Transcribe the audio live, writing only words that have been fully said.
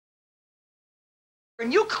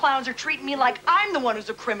And you clowns are treating me like I'm the one who's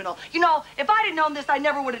a criminal. You know, if I'd have known this, I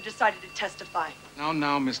never would have decided to testify.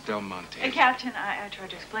 Now, Miss Del Monte. And Captain, I tried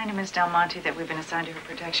to explain to Miss Del Monte that we've been assigned to her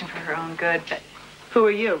protection for her own good, but who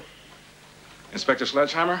are you? Inspector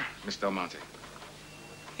Sledge Hammer, Miss Del Monte.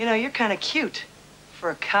 You know, you're kind of cute for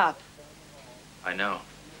a cop. I know.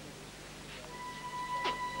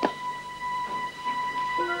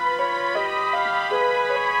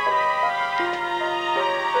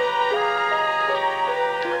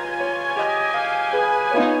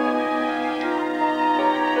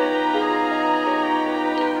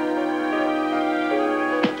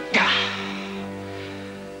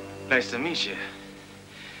 Nice to meet you.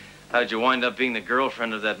 How did you wind up being the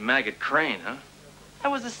girlfriend of that maggot Crane, huh? I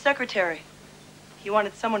was his secretary. He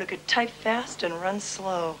wanted someone who could type fast and run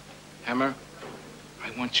slow. Hammer,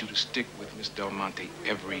 I want you to stick with Miss Del Monte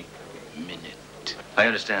every minute. I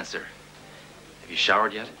understand, sir. Have you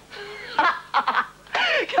showered yet?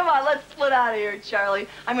 Come on, let's split out of here, Charlie.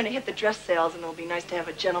 I'm going to hit the dress sales, and it'll be nice to have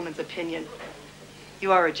a gentleman's opinion.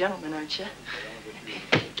 You are a gentleman, aren't you?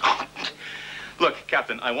 Look,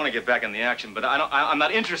 Captain, I want to get back in the action, but I'm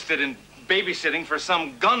not interested in babysitting for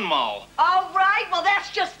some gun moll. All right, well, that's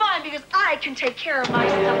just fine, because I can take care of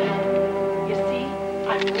myself. You see,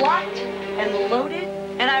 I'm locked and loaded,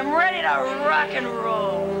 and I'm ready to rock and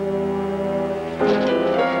roll.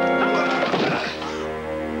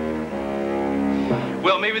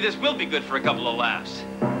 Well, maybe this will be good for a couple of laughs.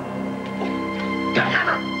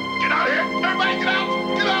 Hammer, get out of here! Everybody, get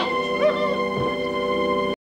out! Get out!